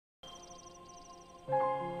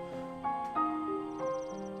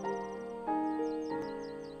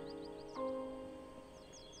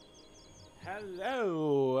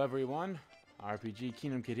RPG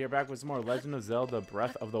Kingdom Kid here, back with some more Legend of Zelda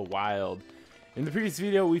Breath of the Wild. In the previous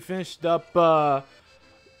video, we finished up, oh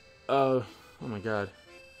my god,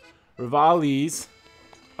 Rivali's,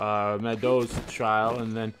 Meadows trial,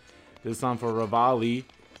 and then this on for Rivali.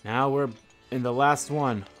 Now we're in the last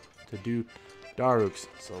one to do Daruk's,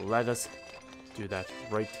 so let us do that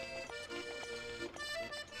right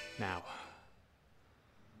now.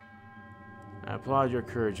 I applaud your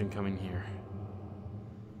courage in coming here.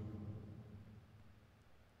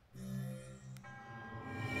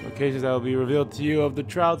 Locations that will be revealed to you of the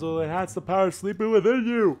trials will enhance the power sleeping within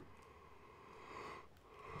you.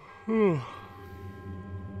 Do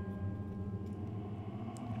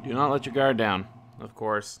not let your guard down, of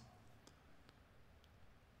course.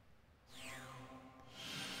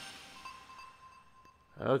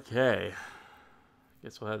 Okay.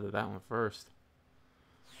 Guess we'll head to that one first.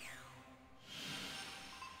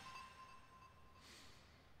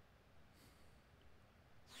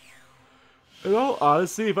 You know,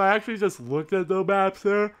 honestly, if I actually just looked at the maps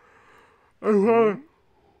there,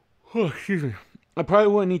 excuse me, I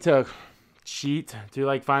probably wouldn't need to cheat to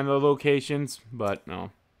like find the locations, but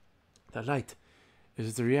no. That light, is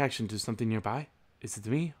it the reaction to something nearby? Is it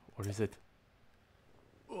me, or is it...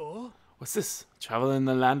 Oh, what's this? Travel in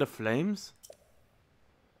the land of flames?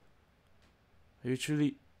 Are you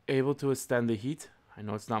truly able to withstand the heat? I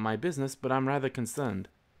know it's not my business, but I'm rather concerned.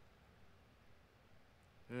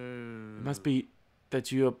 It must be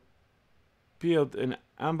that you appealed an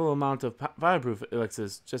ample amount of fireproof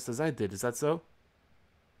elixirs, just as I did. Is that so?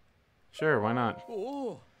 Sure, why not?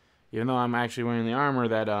 Even though I'm actually wearing the armor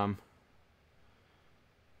that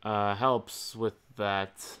helps with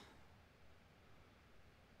that.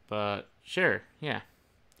 But sure, yeah.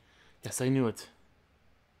 Yes, I knew it.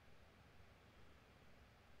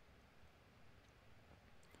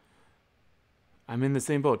 I'm in the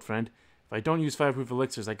same boat, friend. If I don't use fireproof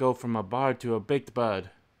elixirs, I go from a bard to a baked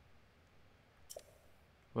bud.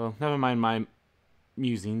 Well, never mind my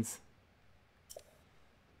musings.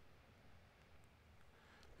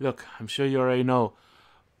 Look, I'm sure you already know,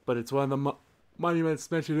 but it's one of the monuments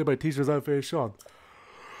mentioned in my teacher's unfinished song.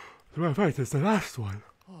 As a matter of fact, it's the last one.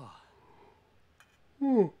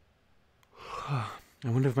 I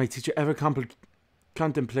wonder if my teacher ever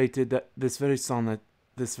contemplated this very song at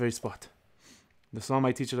this very spot. The song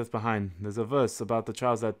my teacher left behind. There's a verse about the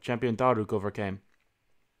trials that Champion Daruk overcame.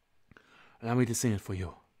 Allow me to sing it for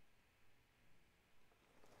you.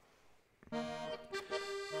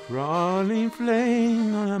 Crawling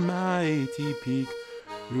flame on a mighty peak,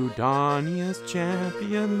 Rudania's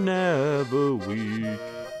champion never weak.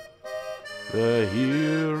 The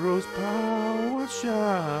hero's power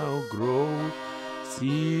shall grow,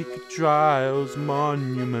 seek trials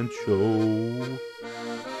monument show.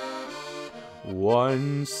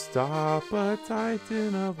 One stop, a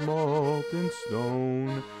titan of molten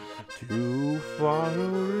stone, two follow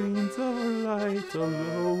rings of light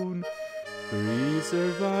alone. Three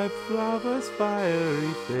survive Flava's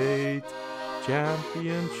fiery fate,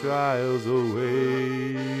 champion trials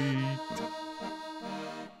await.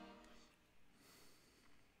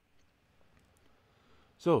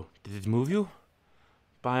 So, did it move you?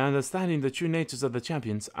 By understanding the true natures of the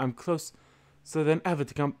champions, I'm closer than ever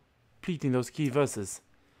to completing those key verses.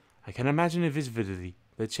 I can imagine it vividly,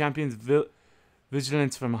 the champion's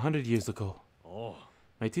vigilance from 100 years ago. Oh.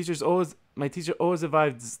 My teacher always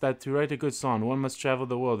advised that to write a good song, one must travel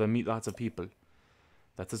the world and meet lots of people.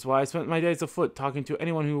 That is why I spent my days afoot, talking to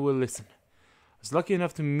anyone who will listen. I was lucky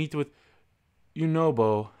enough to meet with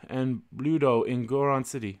Unobo and Bludo in Goron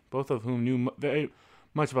City, both of whom knew very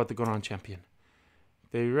much about the Goron champion.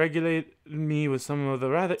 They regulated me with some of the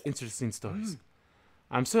rather interesting stories.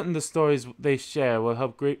 I'm certain the stories they share will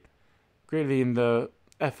help greatly in the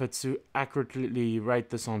efforts to accurately write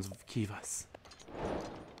the songs of Kivas.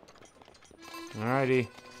 Alrighty.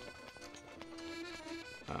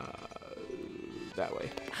 That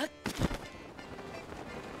way.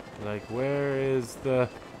 Like, where is the...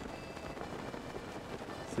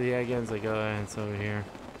 See, again, it's like, oh, it's over here.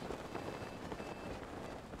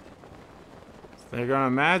 So they're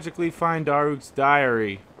gonna magically find Daruk's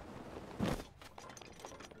diary.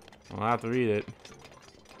 I'll have to read it.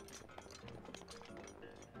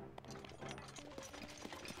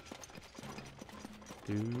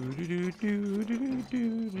 Do do do do do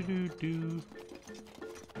do do do do.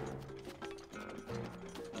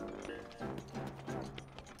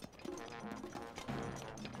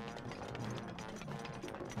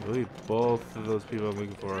 I believe both of those people I'm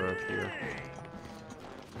looking for are up here.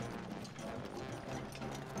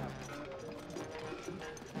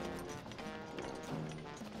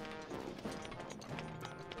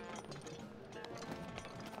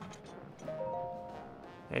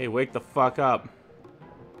 Hey, wake the fuck up.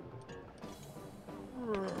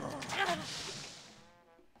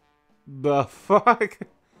 The fuck?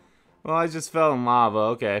 Well, I just fell in lava.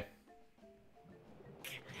 Okay.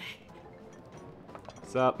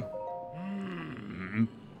 What's up?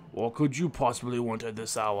 What could you possibly want at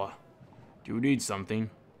this hour? Do you need something?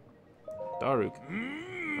 Daruk.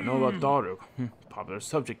 I know about Daruk. Popular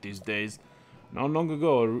subject these days. Not long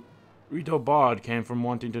ago, Rito Bard came from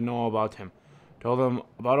wanting to know about him. Told him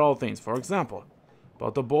about all things. For example,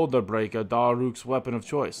 about the boulder breaker, Daruk's weapon of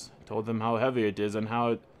choice. Told him how heavy it is and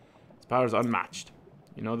how its power is unmatched.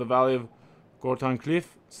 You know the valley of Gorton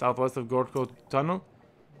Cliff, southwest of Gorko Tunnel?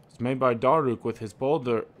 It's made by Daruk with his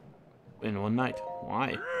boulder in one night.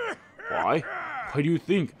 Why? Why? Why do you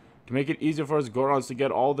think? To make it easier for his Gorons to get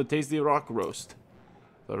all the tasty rock roast.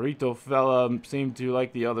 The Rito fella seemed to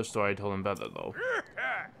like the other story I told him better, though.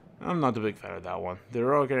 I'm not a big fan of that one. The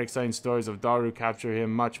heroic and exciting stories of Daruk capture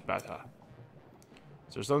him much better.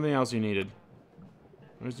 Is there something else you needed?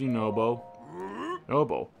 Where's the Nobo?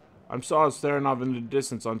 Nobo? I'm saw staring off in the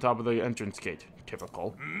distance on top of the entrance gate.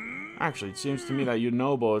 Typical. Actually, it seems to me that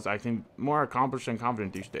Yunobo is acting more accomplished and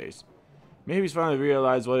confident these days. Maybe he's finally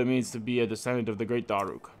realized what it means to be a descendant of the great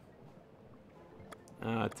Daruk.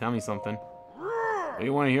 Tell me something. What do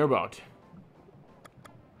you want to hear about?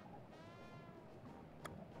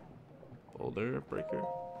 Boulder breaker?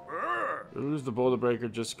 Who's the boulder breaker?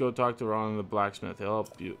 Just go talk to Ron the blacksmith. He'll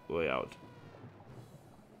help you lay out.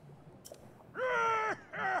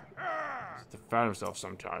 He's to find himself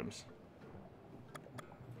sometimes.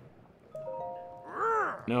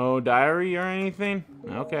 No diary or anything?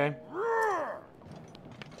 Okay.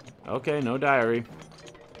 Okay, no diary.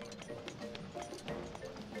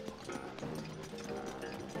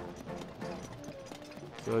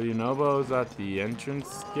 So Yunobo's at the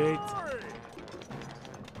entrance gate.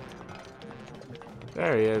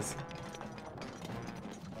 There he is.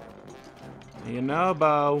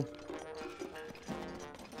 Yunobo.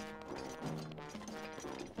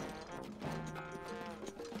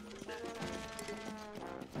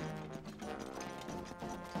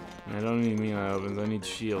 I don't need me that opens, I need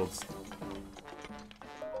shields.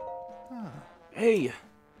 Hey!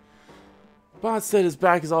 Bot said his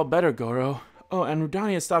back is all better, Goro. Oh, and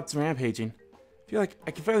Rudania stopped rampaging. Feel like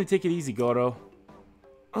I can finally take it easy, Goro.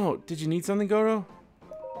 Oh, did you need something, Goro?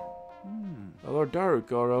 Lord Daruk,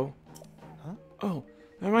 Goro. Huh? Oh,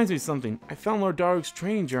 that reminds me of something. I found Lord Daruk's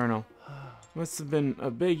training journal. Must have been a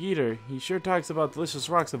big eater. He sure talks about delicious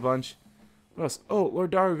rocks a bunch. What else? Oh,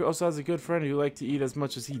 Lord Daruk also has a good friend who liked to eat as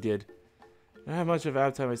much as he did. I don't have much of an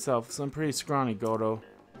appetite myself, so I'm pretty scrawny, Goro.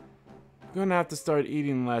 I'm gonna have to start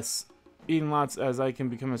eating less. Eating lots as I can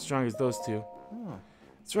become as strong as those two. Oh.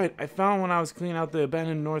 That's right, I found when I was cleaning out the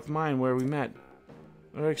abandoned North Mine where we met.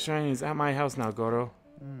 Lord Shrine is at my house now, Goro.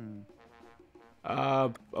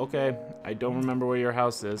 Okay. I don't remember where your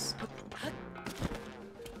house is.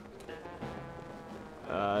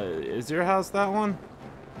 Is your house that one?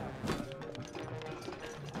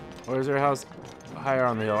 Or is your house higher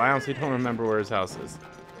on the hill? I honestly don't remember where his house is.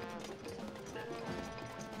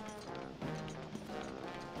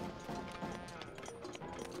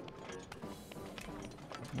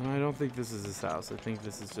 No, I don't think this is his house. I think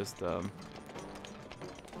this is just,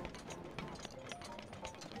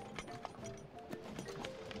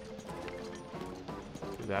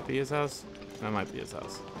 Could that be his house? That might be his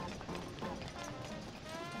house.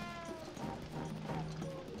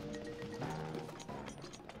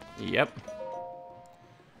 Yep.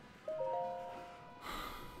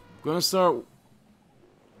 I'm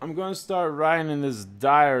gonna start writing in this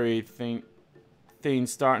diary thing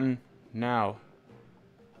starting now.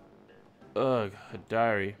 Ugh, a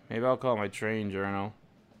diary. Maybe I'll call it my training journal.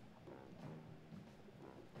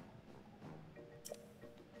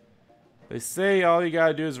 They say all you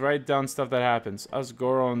gotta do is write down stuff that happens. Us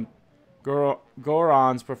Gorons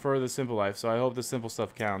prefer the simple life, so I hope the simple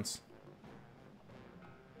stuff counts.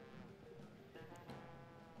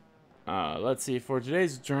 Let's see. For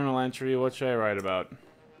today's journal entry, what should I write about?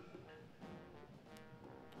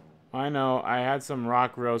 I know. I had some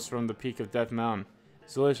rock roast from the peak of Death Mountain.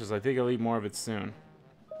 It's delicious. I think I'll eat more of it soon.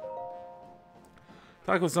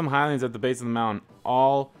 Talk with some Highlands at the base of the mountain.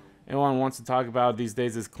 All anyone wants to talk about these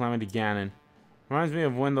days is Calamity Ganon. Reminds me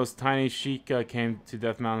of when those tiny Sheikah came to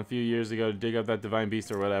Death Mountain a few years ago to dig up that divine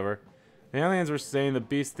beast or whatever. The aliens were saying the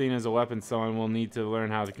beast thing is a weapon someone will need to learn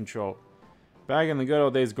how to control. Back in the good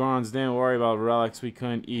old days, Gorons didn't worry about relics we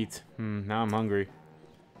couldn't eat. Now I'm hungry.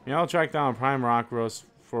 Yeah, I'll track down a prime rock roast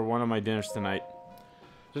for one of my dinners tonight.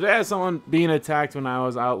 Today I had someone being attacked when I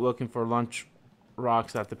was out looking for lunch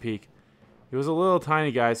rocks at the peak. He was a little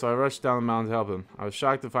tiny guy, so I rushed down the mountain to help him. I was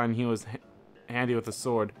shocked to find he was handy with a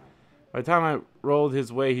sword. By the time I rolled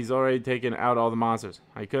his way, he's already taken out all the monsters.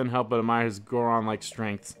 I couldn't help but admire his Goron-like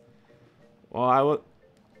strength. While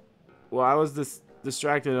I was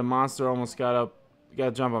distracted, a monster almost got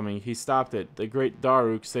a jump on me. He stopped it. The great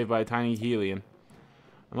Daruk, saved by a tiny Helion.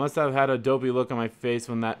 I must have had a dopey look on my face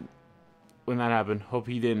when that happened. Hope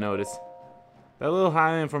he didn't notice. That little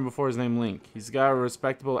Hylian from before is named Link. He's got a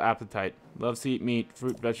respectable appetite. Loves to eat meat,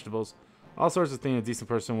 fruit, vegetables, all sorts of things a decent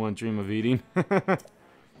person wouldn't dream of eating.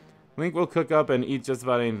 Link will cook up and eat just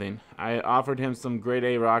about anything. I offered him some grade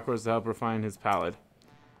A rockworts to help refine his palate.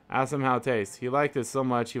 Asked him how it tastes. He liked it so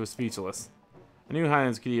much he was speechless. I knew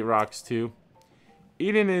Hylians could eat rocks too.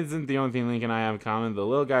 Eating isn't the only thing Link and I have in common. The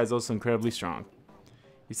little guy is also incredibly strong.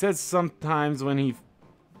 He says sometimes when he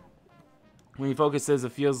focuses,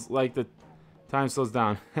 it feels like the time slows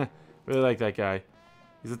down. Really like that guy.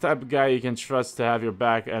 He's the type of guy you can trust to have your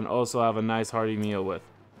back and also have a nice hearty meal with.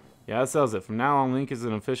 Yeah, that sells it. From now on, Link is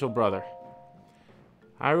an official brother.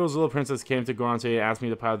 Hyrule's little princess came to Goron today and asked me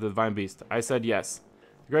to pilot the divine beast. I said yes.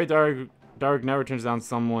 The great Dark never turns down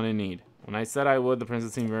someone in need. When I said I would, the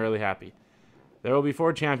princess seemed really happy. There will be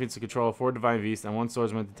 4 champions to control 4 divine beasts and 1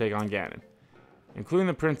 swordsman to take on Ganon. Including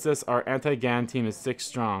the princess, our anti-Ganon team is 6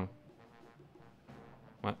 strong.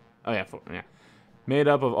 What? Oh yeah, 4, yeah. Made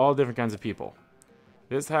up of all different kinds of people.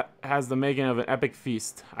 This has the making of an epic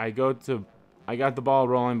feast. I got the ball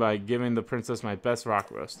rolling by giving the princess my best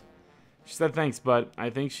rock roast. She said thanks, but I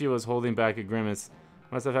think she was holding back a grimace.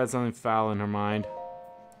 Must have had something foul in her mind.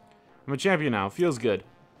 I'm a champion now. Feels good.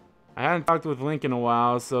 I hadn't talked with Link in a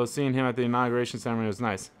while, so seeing him at the inauguration ceremony was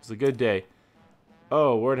nice. It was a good day.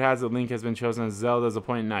 Oh, word has it Link has been chosen as Zelda's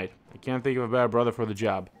appointed knight. I can't think of a better brother for the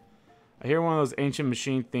job. I hear one of those ancient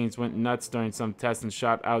machine things went nuts during some test and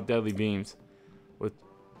shot out deadly beams. With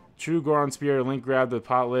true Goron spirit, Link grabbed the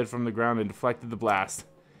pot lid from the ground and deflected the blast.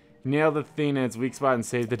 He nailed the thing in its weak spot and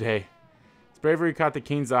saved the day. His bravery caught the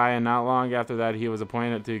king's eye, and not long after that he was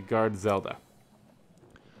appointed to guard Zelda.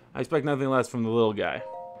 I expect nothing less from the little guy.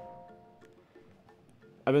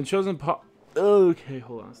 I've been chosen okay,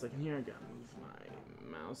 hold on a second here. I gotta move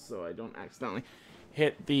my mouse so I don't accidentally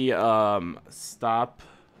hit the stop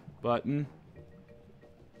button.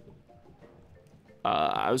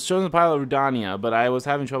 I was chosen to pilot Rudania, but I was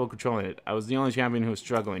having trouble controlling it. I was the only champion who was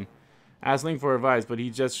struggling. I asked Link for advice, but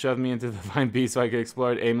he just shoved me into the Divine Beast so I could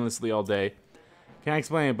explore it aimlessly all day. Can't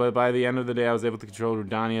explain it, but by the end of the day I was able to control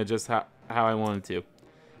Rudania just how I wanted to.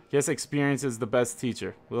 Guess experience is the best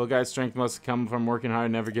teacher. Little guy's strength must come from working hard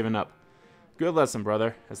and never giving up. Good lesson,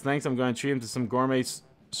 brother. As thanks, I'm going to treat him to some gourmet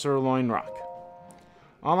sirloin rock.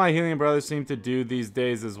 All my Helion brothers seem to do these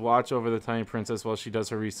days is watch over the tiny princess while she does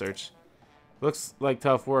her research. Looks like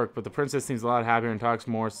tough work, but the princess seems a lot happier and talks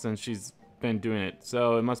more since she's been doing it,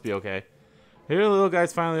 so it must be okay. Here the little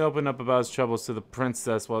guys finally opened up about his troubles to the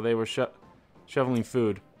princess while they were shoveling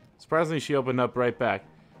food. Surprisingly, she opened up right back.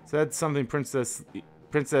 Said something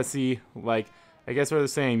princessy, like, I guess we're the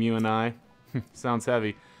same, you and I. Sounds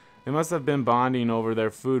heavy. They must have been bonding over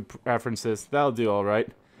their food preferences. That'll do alright.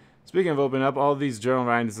 Speaking of opening up, all these journal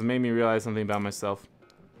writings have made me realize something about myself.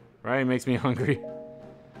 Writing makes me hungry.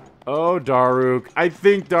 Oh, Daruk. I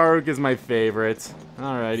think Daruk is my favorite.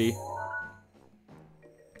 Alrighty.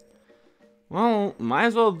 Well, might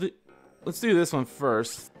as well let's do this one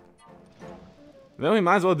first. Then we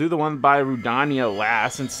might as well do the one by Rudania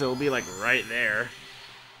last, since it'll be like right there.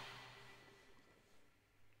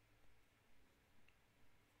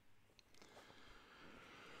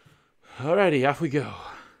 Alrighty, off we go.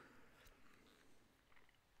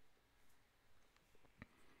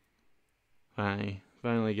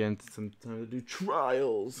 Finally getting some time to do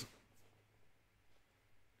trials.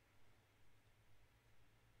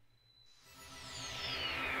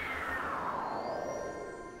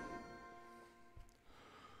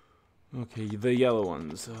 Okay, the yellow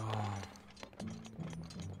ones. Oh.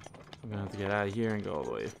 I'm gonna have to get out of here and go all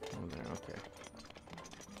the way over there.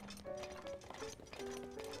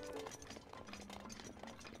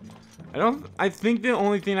 Okay. I think the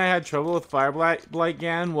only thing I had trouble with Fireblight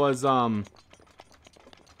Ganon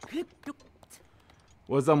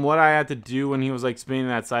was what I had to do when he was like spinning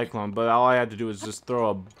that cyclone, but all I had to do was just throw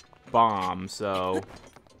a bomb, so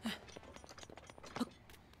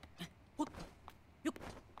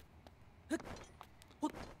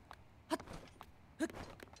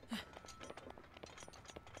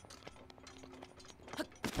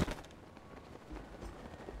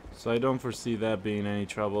I don't foresee that being any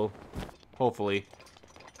trouble. Hopefully.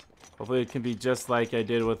 Hopefully it can be just like I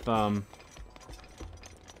did with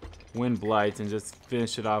Wind Blight and just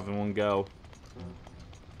finish it off in one go.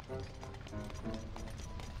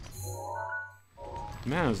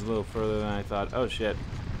 Man, it was a little further than I thought. Oh, shit.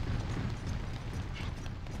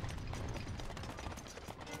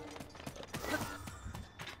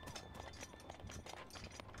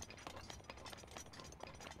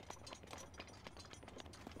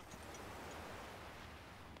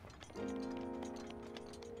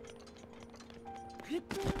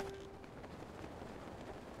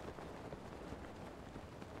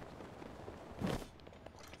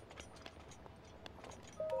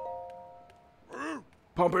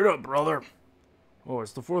 Pump it up, brother. Oh,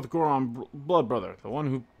 it's the fourth Goron blood brother, the one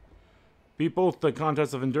who beat both the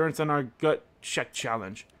contest of endurance and our gut check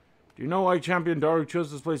challenge. Do you know why Champion Daruk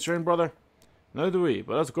chose this place train, brother? Neither do we,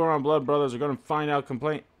 but us Goron blood brothers are going to find out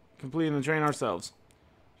completing the train ourselves.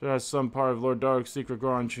 So that's some part of Lord Daruk's secret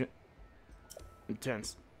Goron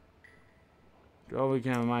intents. Do all we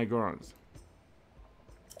can with my Gorons.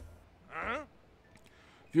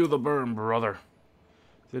 Feel the burn, brother.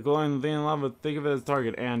 The glowing thing in lava, think of it as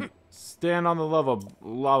target, and stand on the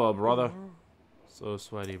lava, brother. So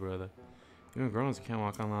sweaty, brother. Even Gorons can't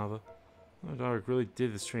walk on lava. Lord Daruk really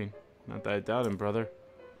did this train. Not that I doubt him, brother.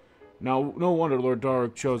 Now, no wonder Lord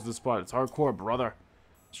Daruk chose this spot. It's hardcore, brother.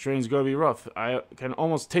 This train's gonna be rough. I can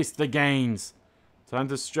almost taste the gains. Time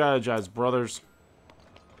to strategize, brothers.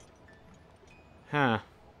 Huh.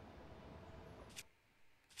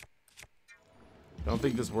 Don't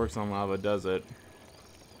think this works on lava, does it?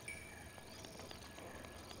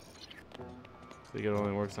 I think it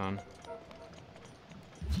only works on.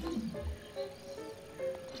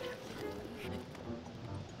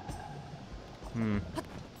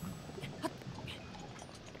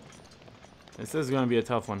 This is going to be a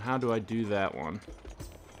tough one. How do I do that one?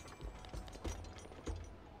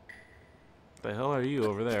 The hell are you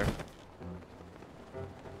over there?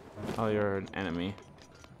 Oh, you're an enemy.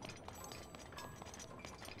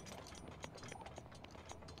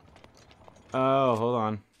 Oh, hold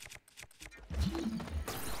on.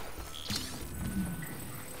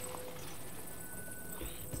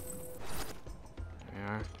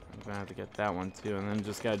 I'm gonna have to get that one too, and then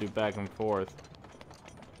just gotta do back and forth.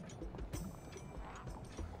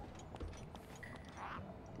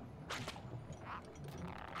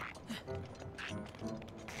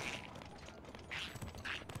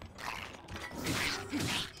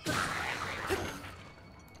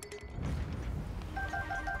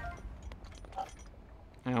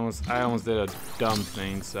 I almost did a dumb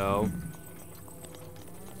thing, so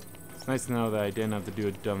it's nice to know that I didn't have to do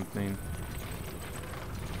a dumb thing.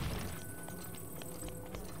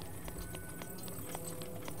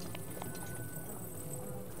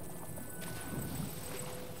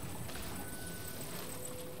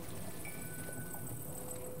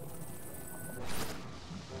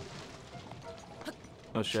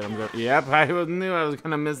 Oh shit, I'm going. Yep, I knew I was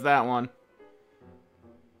gonna miss that one.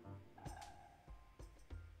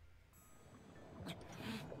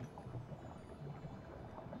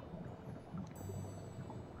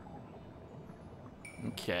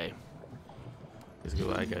 Okay. Basically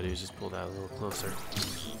what I gotta do is just pull that a little closer.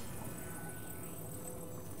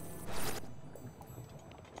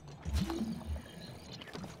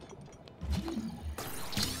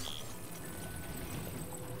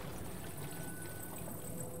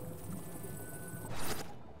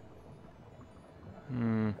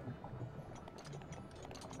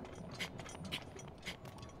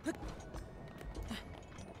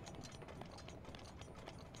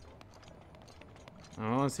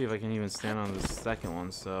 I want to see if I can even stand on the second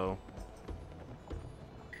one, so...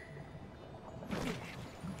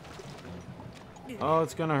 Oh,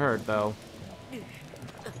 it's gonna hurt, though.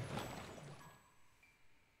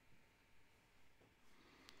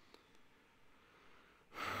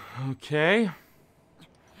 Okay.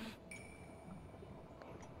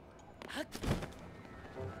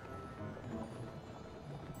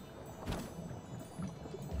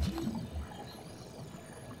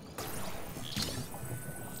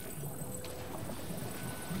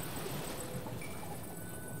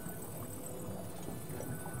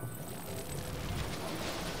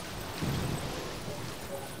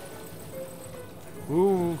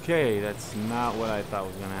 Okay, that's not what I thought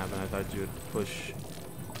was gonna happen. I thought you would push.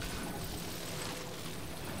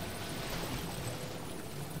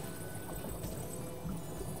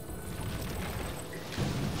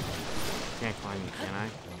 Can't climb you, can I?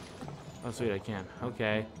 Oh, sweet, I can.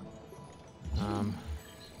 Okay.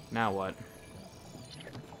 Now what?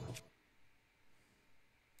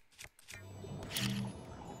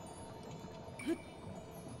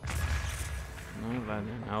 No, that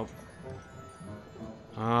didn't help.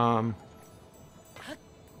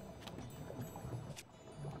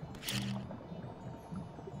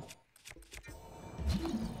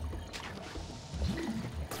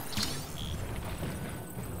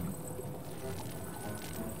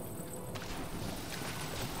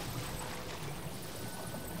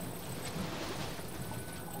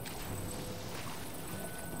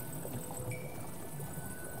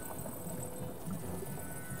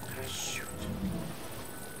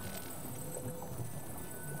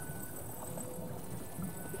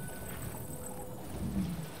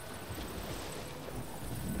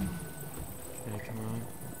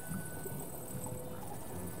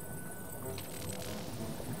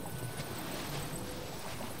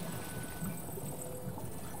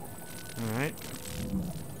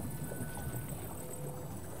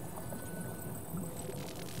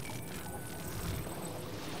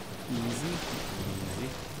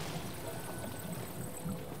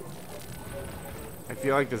 I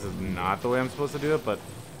feel like this is not the way I'm supposed to do it, but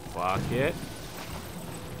fuck it.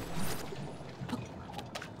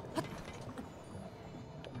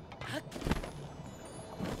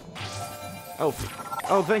 Oh,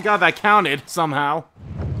 oh, thank God that counted somehow.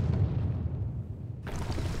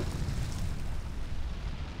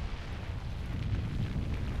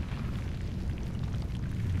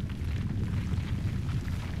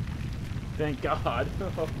 Thank God.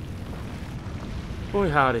 Boy,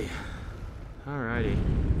 howdy. Alrighty.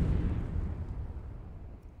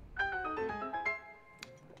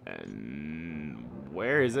 And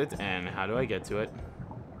where is it, and how do I get to it?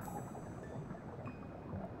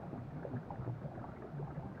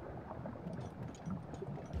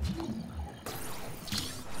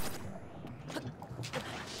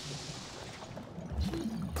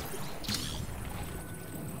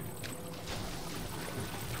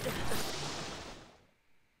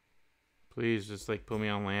 Please just like put me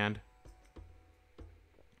on land.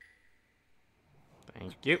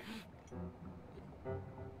 Thank you.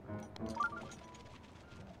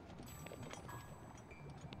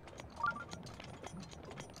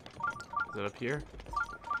 Is it up here?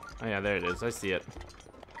 Oh yeah, there it is. I see it.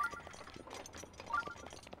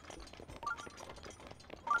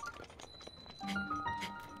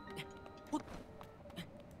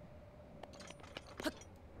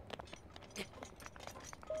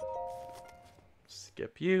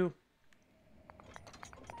 Skip you.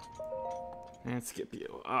 And skip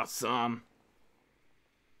you. Awesome.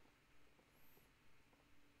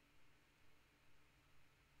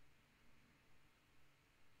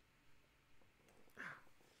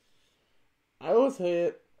 I always hate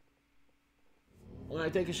it when I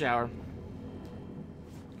take a shower.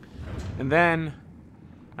 And then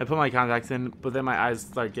I put my contacts in, but then my eyes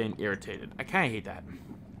start getting irritated. I kind of hate that.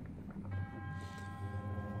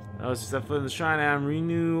 I was set foot in the shrine. I am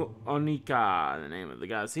Renu Onika, the name of the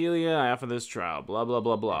goddess Helia. I offer this trial. Blah, blah,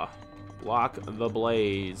 blah, blah. Block the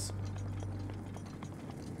blaze.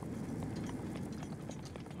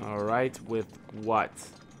 Alright, with what?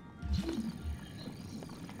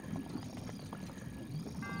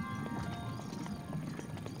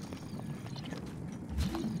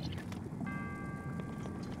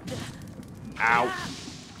 Ow.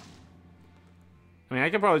 I mean,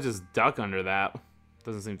 I could probably just duck under that.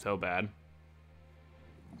 Doesn't seem so bad.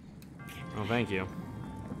 Oh, thank you.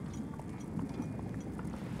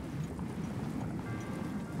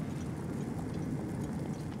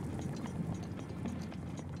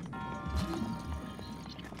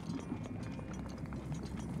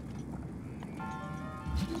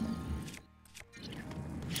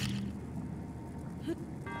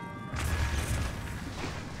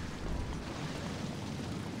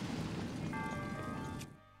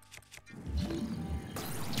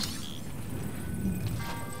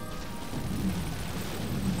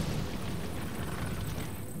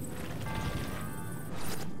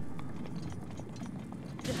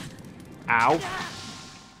 Ow.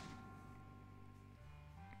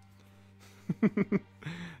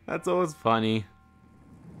 That's always funny.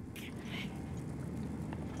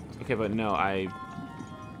 Okay, but no, I...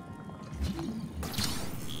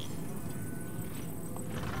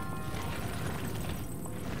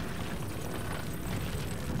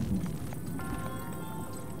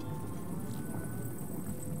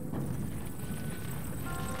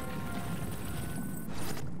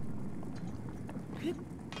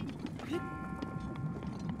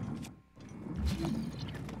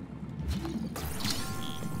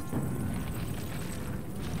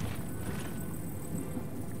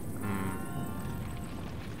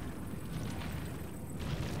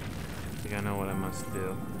 I know what I must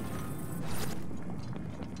do.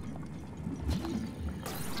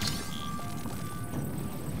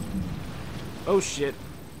 Oh shit.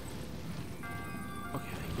 Okay,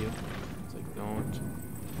 thank you. It's like, don't.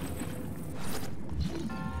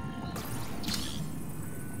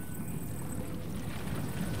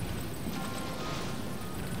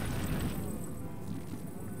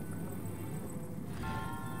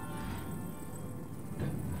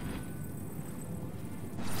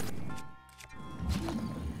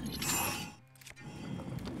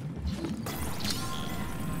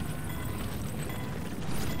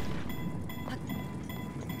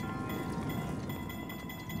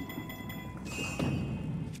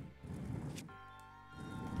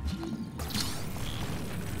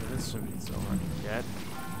 Shouldn't be so hard to get.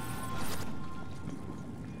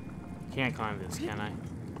 Can't climb this, can I?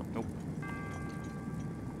 Nope.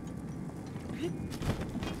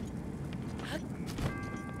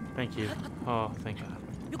 Thank you. Oh, thank God.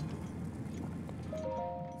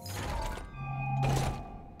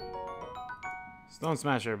 Stone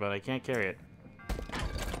Smasher, but I can't carry it.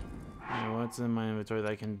 What's in my inventory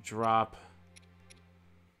that I can drop?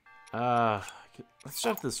 Let's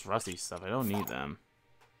drop this rusty stuff. I don't need them.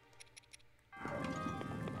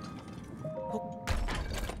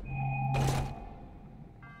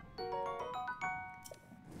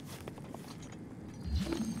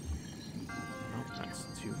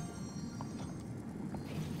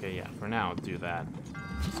 Okay, yeah, for now, I'll do that.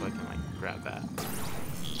 So I can, like, grab that. There.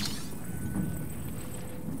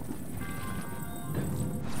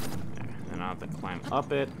 Then I'll have to climb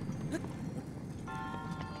up it.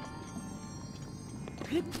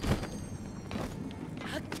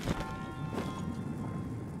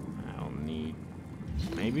 I'll need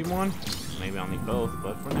maybe one. Maybe I'll need both,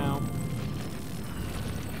 but for now.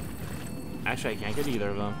 Actually, I can't get either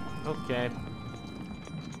of them. Okay.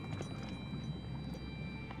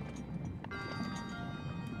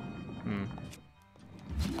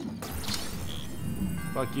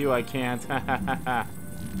 Fuck you, I can't.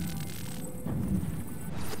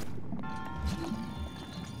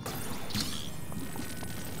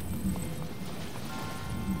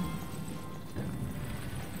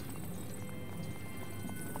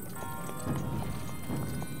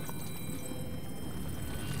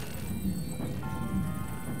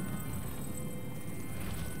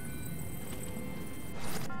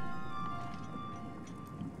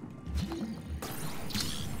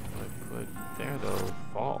 There though,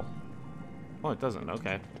 fall. Oh, it doesn't.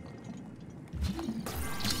 Okay.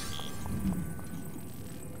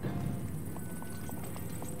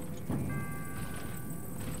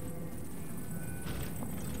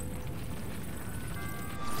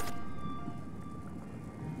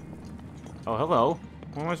 Oh, hello.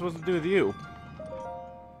 What am I supposed to do with you?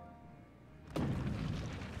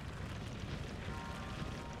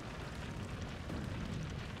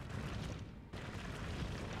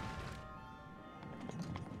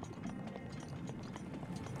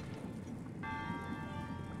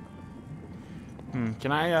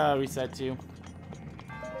 Can I reset you?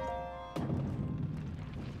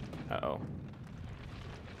 Uh-oh.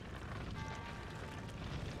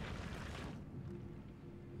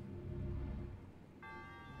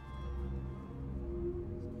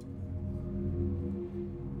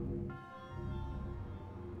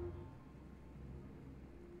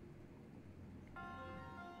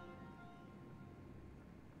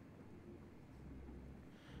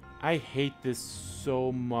 I hate this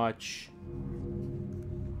so much.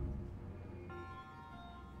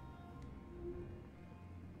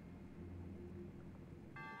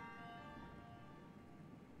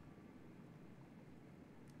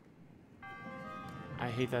 I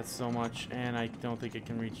hate that so much, and I don't think I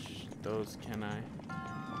can reach those, can I?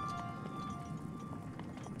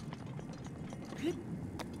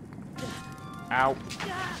 Ow.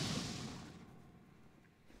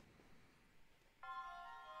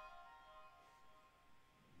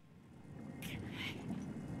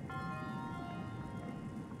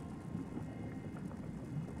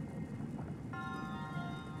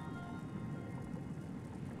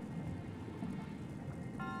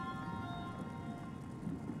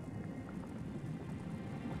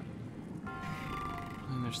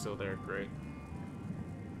 And they're still there, great.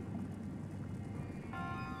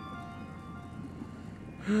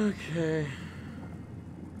 Okay.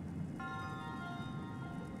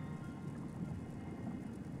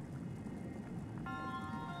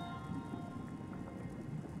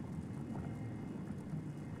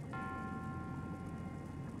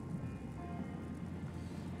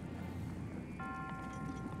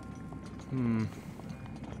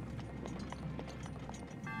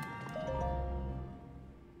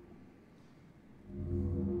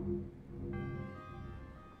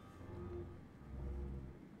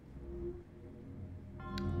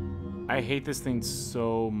 I hate this thing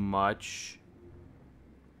so much.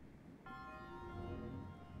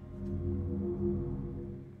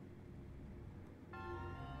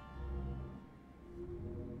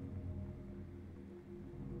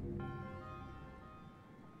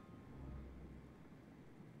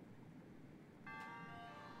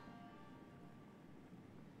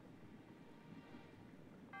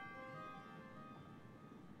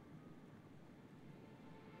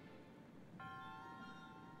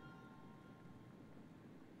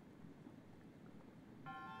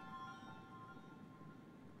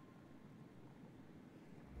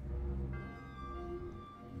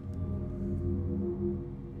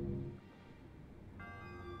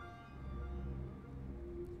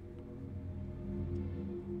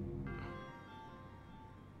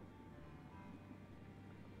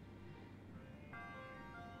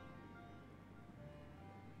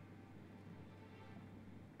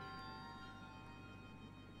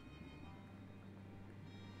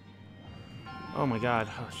 Oh my god.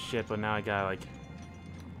 Oh shit, but now I gotta like...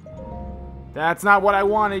 That's not what I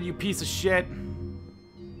wanted, you piece of shit!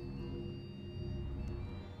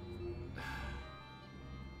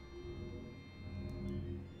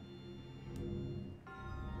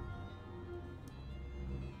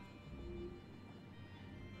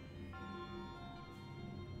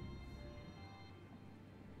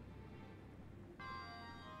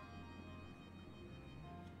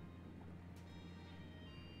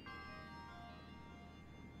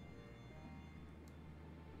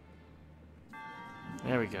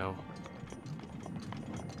 There we go.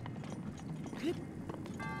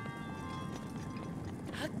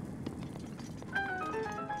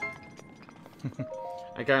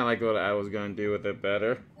 I kind of like what I was going to do with it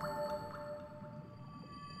better.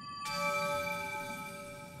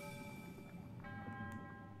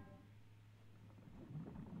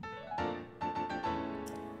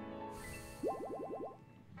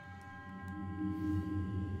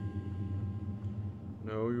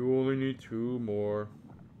 No, you only need 2 more.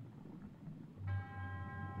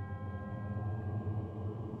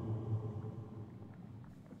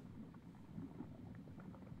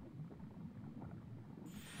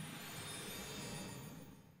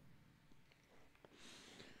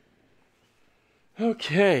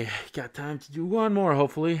 Okay, got time to do 1 more,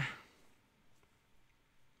 hopefully.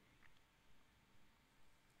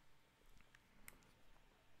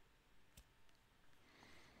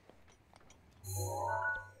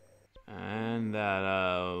 And that,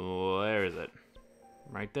 where is it?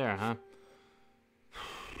 Right there, huh?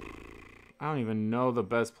 I don't even know the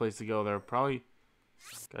best place to go there. Probably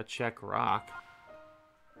gotta check rock.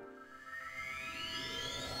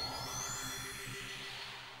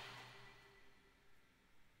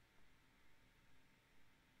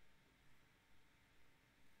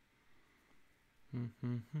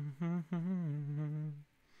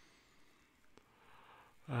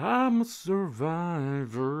 I'm a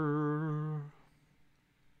survivor.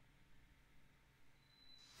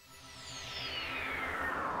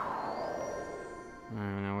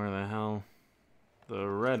 Alright, now where the hell? The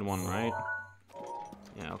red one, right?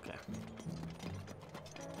 Yeah, okay.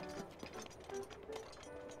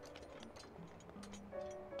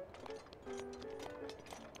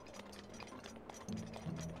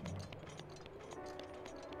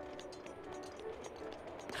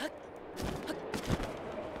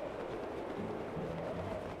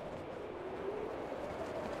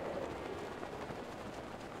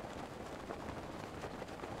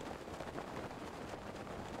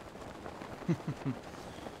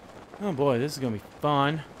 Oh boy, this is gonna be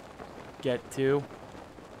fun. Get to.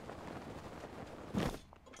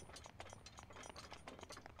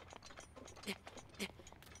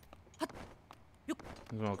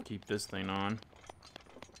 I'll keep this thing on.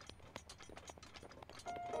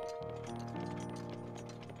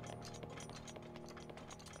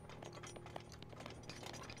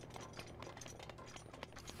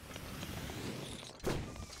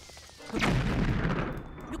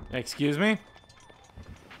 Excuse me?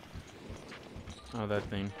 Oh, that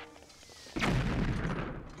thing.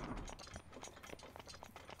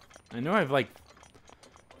 I know I've, like,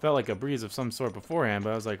 felt like a breeze of some sort beforehand,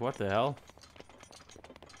 but I was like, what the hell?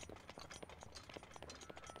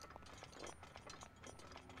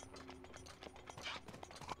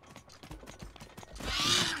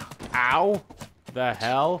 Ow! The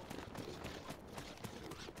hell?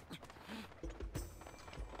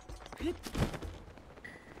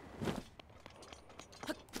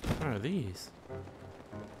 What are these?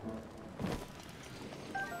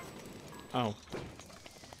 Oh.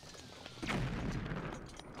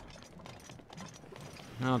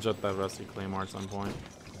 I'll jump that rusty claymore at some point.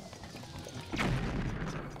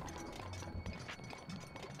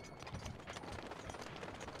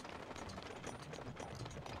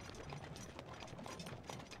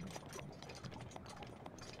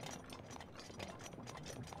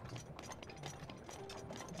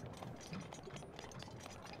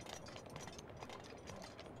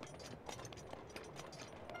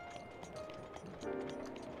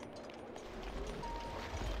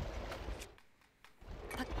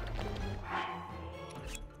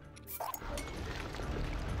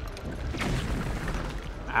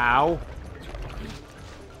 Ow.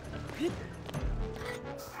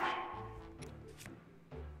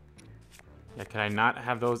 Yeah, can I not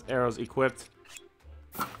have those arrows equipped?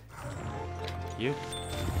 You?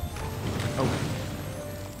 Oh.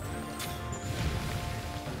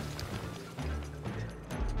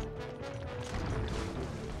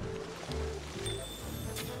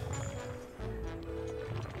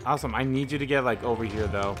 Awesome, I need you to get, like, over here,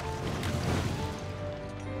 though.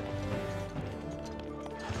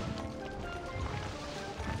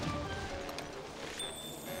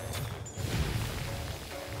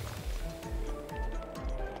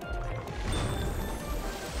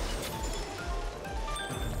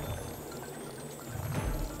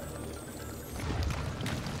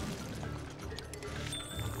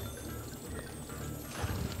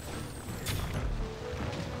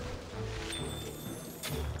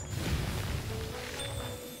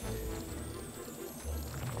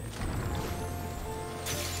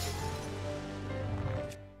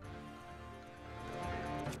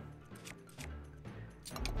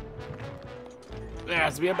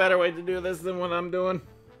 has to be a better way to do this than what I'm doing.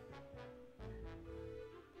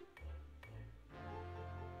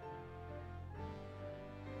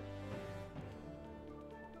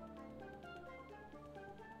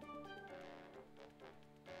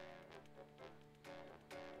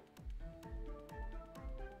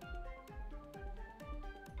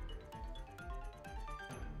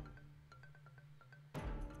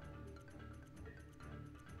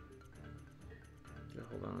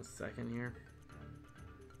 Hold on a second here.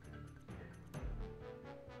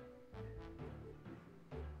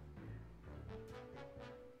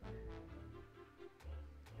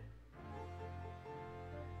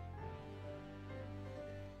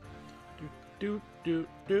 Do.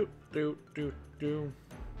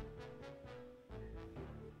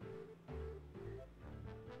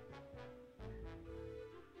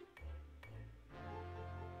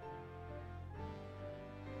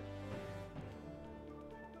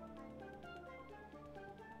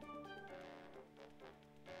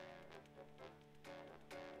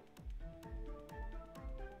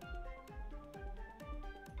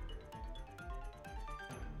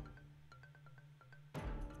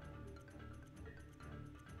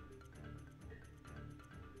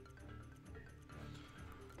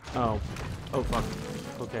 Oh fuck.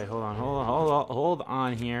 Okay, hold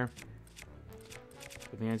on here.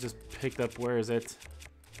 I think I just picked up, where is it?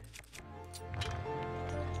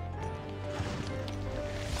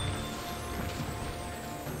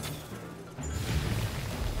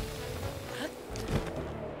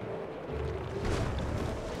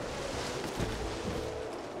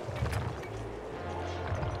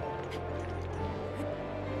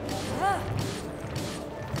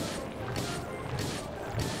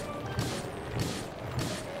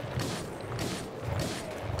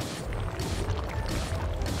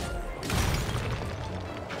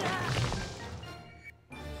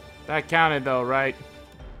 That counted though, right?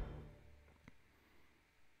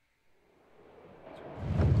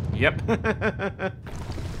 Yep.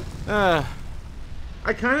 I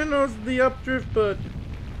kind of know the updrift, but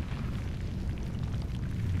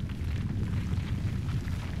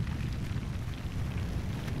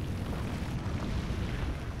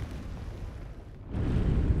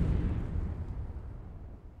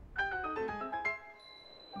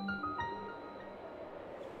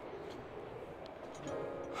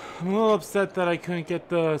I'm a little upset that I couldn't get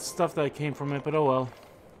the stuff that came from it, but oh well.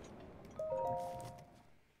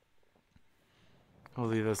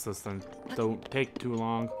 Hopefully this doesn't don't take too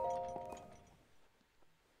long.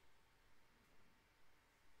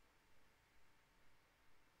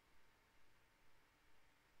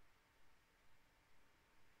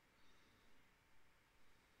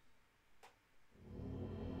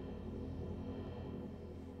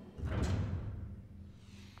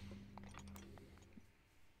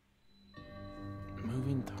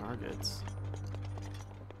 Moving targets.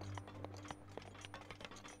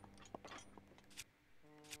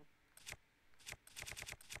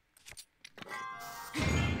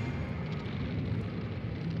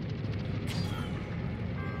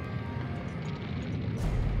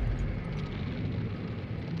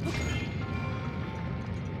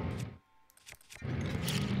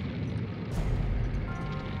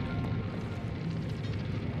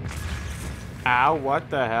 Ow, what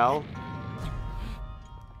the hell?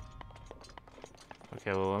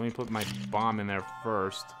 Okay, well, let me put my bomb in there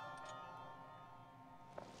first.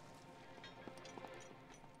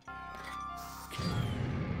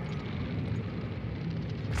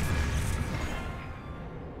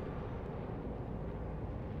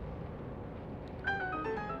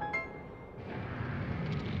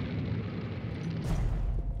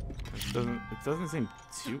 It doesn't seem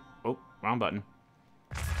too... Oh, wrong button.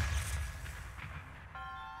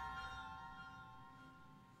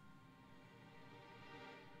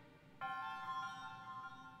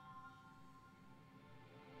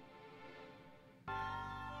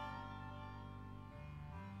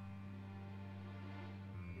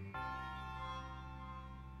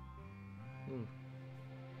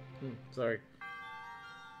 Sorry.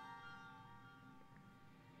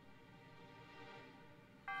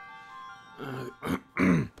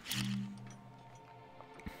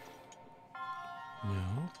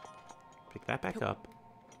 No. Pick that back up.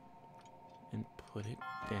 And put it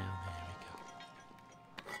down.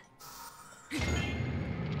 There we go.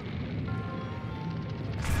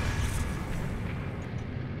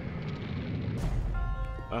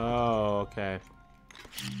 Oh, okay.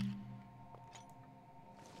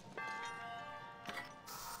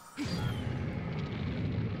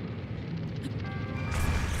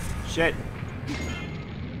 Shit.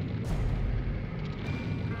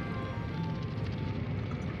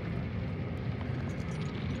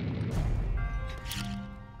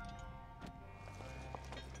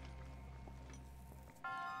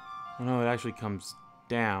 Oh no, it actually comes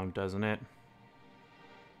down, doesn't it?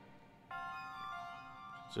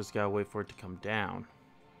 Just gotta wait for it to come down.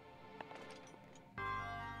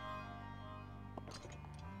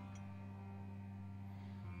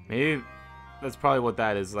 Maybe that's probably what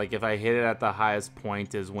that is. Like, if I hit it at the highest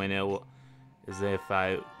point is when it will, is if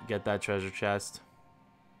I get that treasure chest.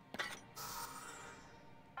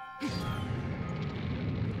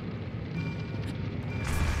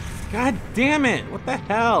 God damn it! What the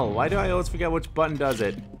hell? Why do I always forget which button does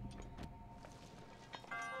it?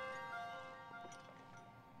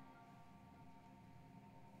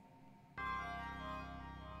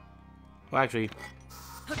 Well, actually...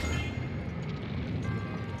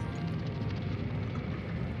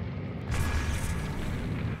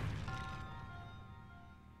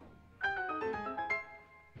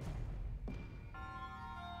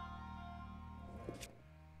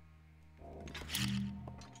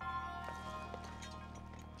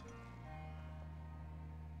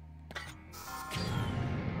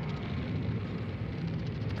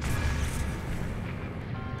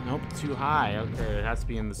 Nope, too high. Okay, it has to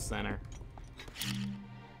be in the center.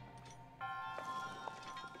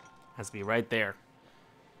 Has to be right there.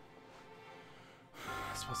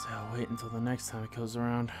 I'm supposed to wait until the next time it goes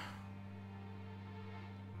around.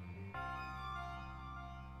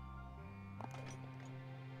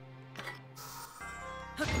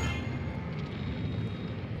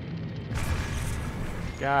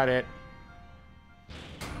 Got it.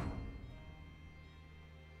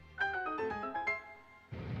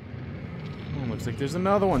 Oh, looks like there's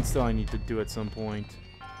another one still I need to do at some point.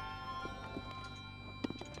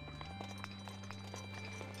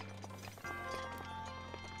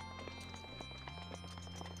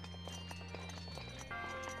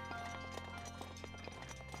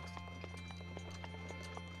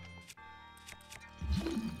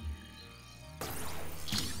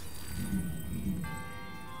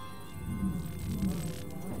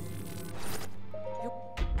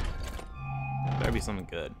 Better be something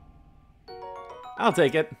good. I'll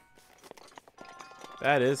take it.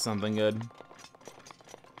 That is something good.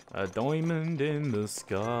 A diamond in the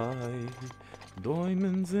sky.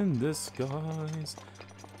 Diamonds in the skies.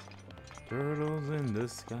 Turtles in the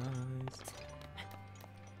skies.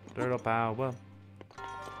 Turtle power.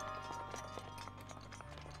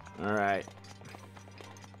 Alright.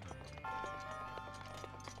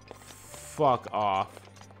 Fuck off.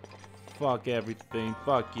 Fuck everything.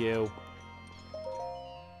 Fuck you.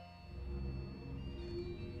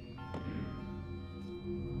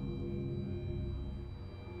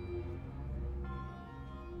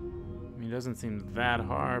 It doesn't seem that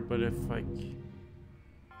hard, but if I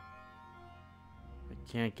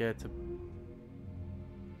can't get to...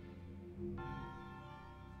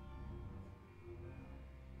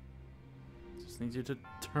 Just need you to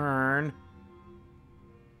turn.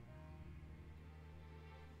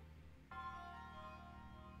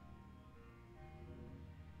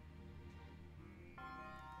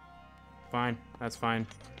 Fine, that's fine.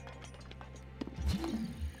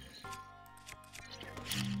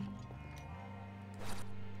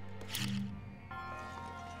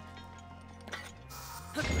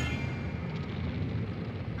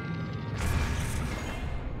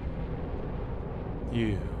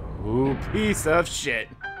 You piece of shit.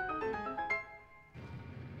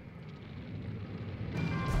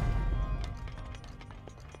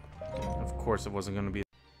 Of course it wasn't going to be.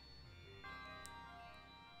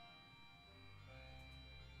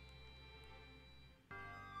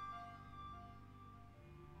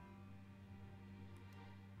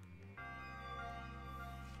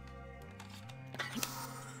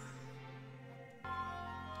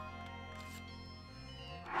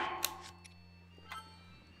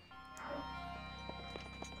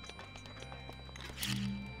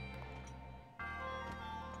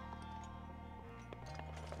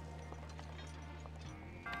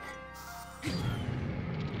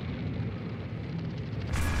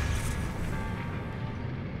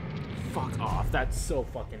 Fuck off. That's so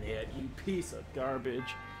fucking it, you piece of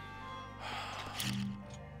garbage.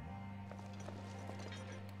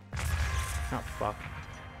 Oh, fuck.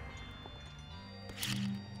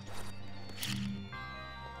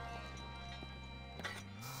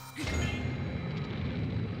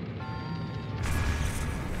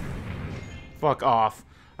 Fuck off.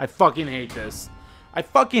 I fucking hate this. I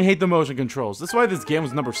fucking hate the motion controls. That's why this game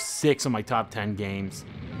was number 6 on my top 10 games.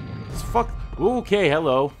 It's fuck. Okay,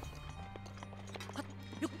 hello.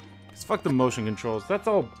 It's fuck the motion controls. That's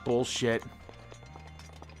all bullshit.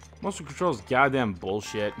 Motion controls, goddamn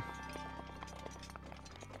bullshit.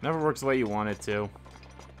 Never works the way you want it to.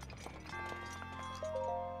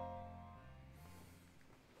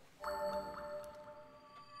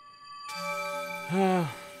 No,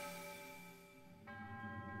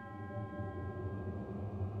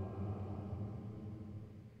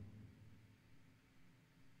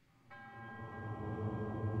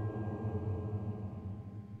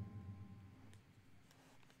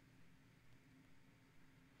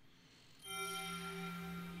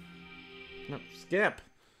 skip.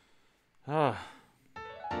 Ah.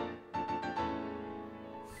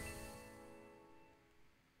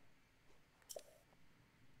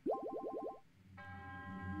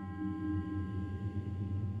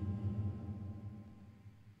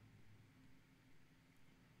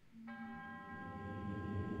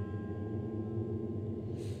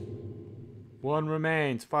 One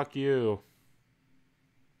remains. Fuck you.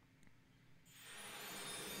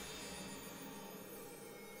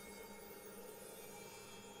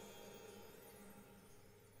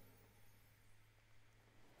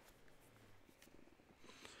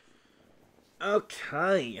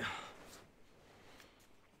 Okay.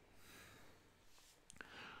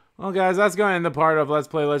 Well, guys, that's going to end the part of Let's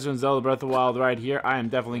Play Legend of Zelda Breath of the Wild right here. I am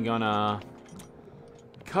definitely going to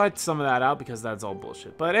cut some of that out because that's all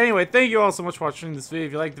bullshit. But anyway, thank you all so much for watching this video.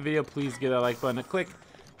 If you liked the video, please give that like button a click.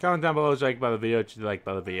 Comment down below what you like about the video, what you like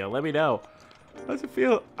about the video. Let me know. How's it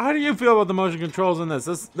feel? How do you feel about the motion controls in this?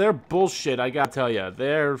 They're bullshit, I gotta tell you.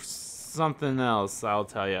 They're something else, I'll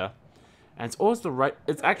tell you. And it's always the right...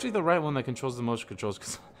 It's actually the right one that controls the motion controls.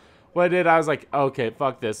 Because what I did, I was like, okay,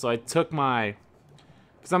 fuck this. So I took my...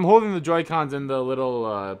 Because I'm holding the Joy-Cons in the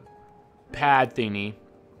little pad thingy.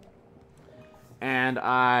 And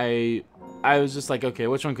I was just like, okay,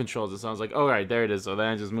 which one controls this? So I was like, all right, there it is. So then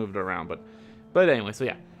I just moved it around. But anyway, so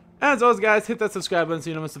yeah. As always, guys, hit that subscribe button so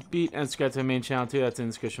you don't miss a beat. And subscribe to my main channel, too. That's in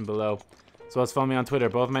the description below. So let's follow me on Twitter.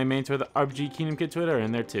 Both my main Twitter, the RPG Kingdom Kid Twitter, are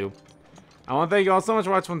in there, too. I want to thank you all so much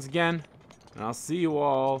for watching once again. And I'll see you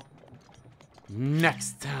all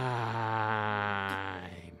next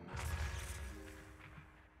time.